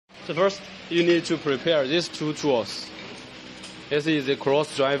So first, you need to prepare these two tools. This is the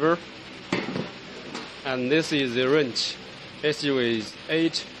cross driver, and this is the wrench. This is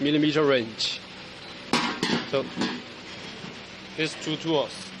 8mm wrench. So these two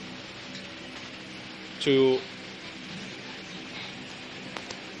tools to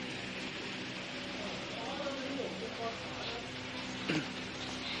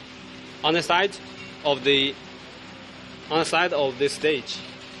on the side of the stage,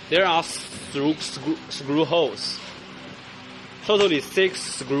 there are screw holes. Totally 6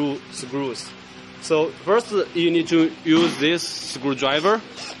 screws. So first, you need to use this screwdriver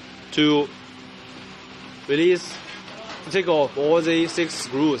to take off all the 6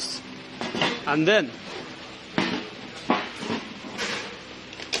 screws, and then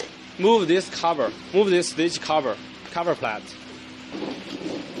move this stage cover plate.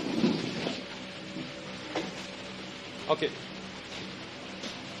 Okay.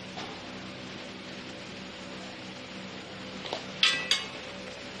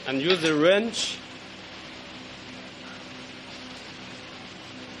 And use the wrench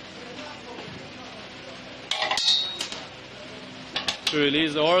to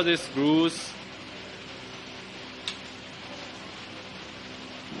release all the screws.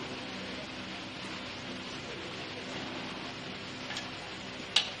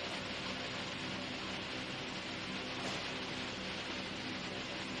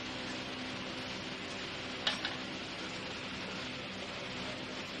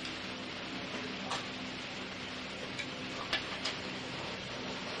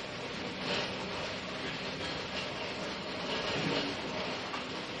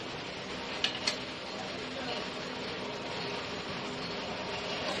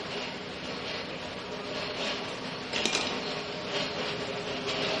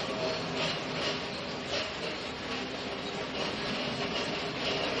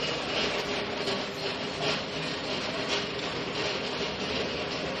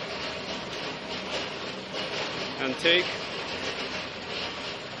 And take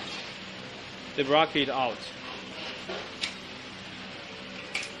the bracket out.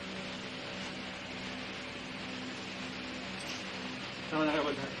 And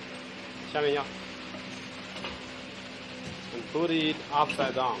put it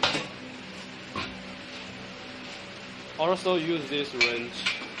upside down. Also use this wrench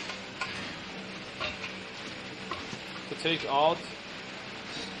to take out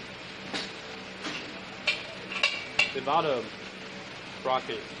the bottom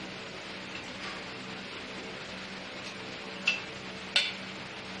bracket.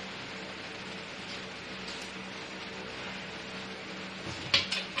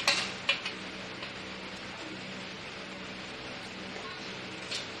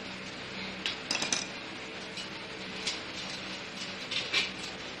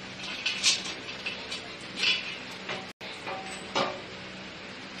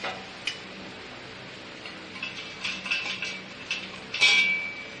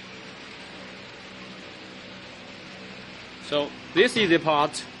 So this is the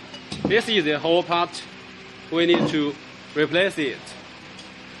part, this is the whole part, we need to replace it.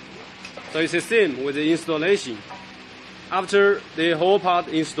 So it's the same with the installation. After the whole part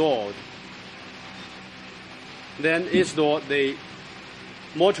installed, then install the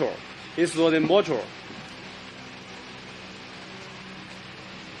motor. Install the motor.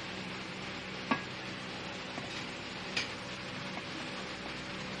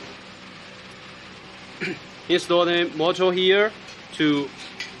 Install the motor here to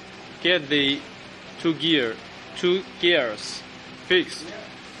get the two gears fixed.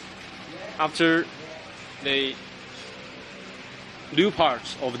 After the new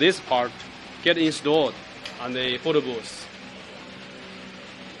parts of this part get installed on the photo booth.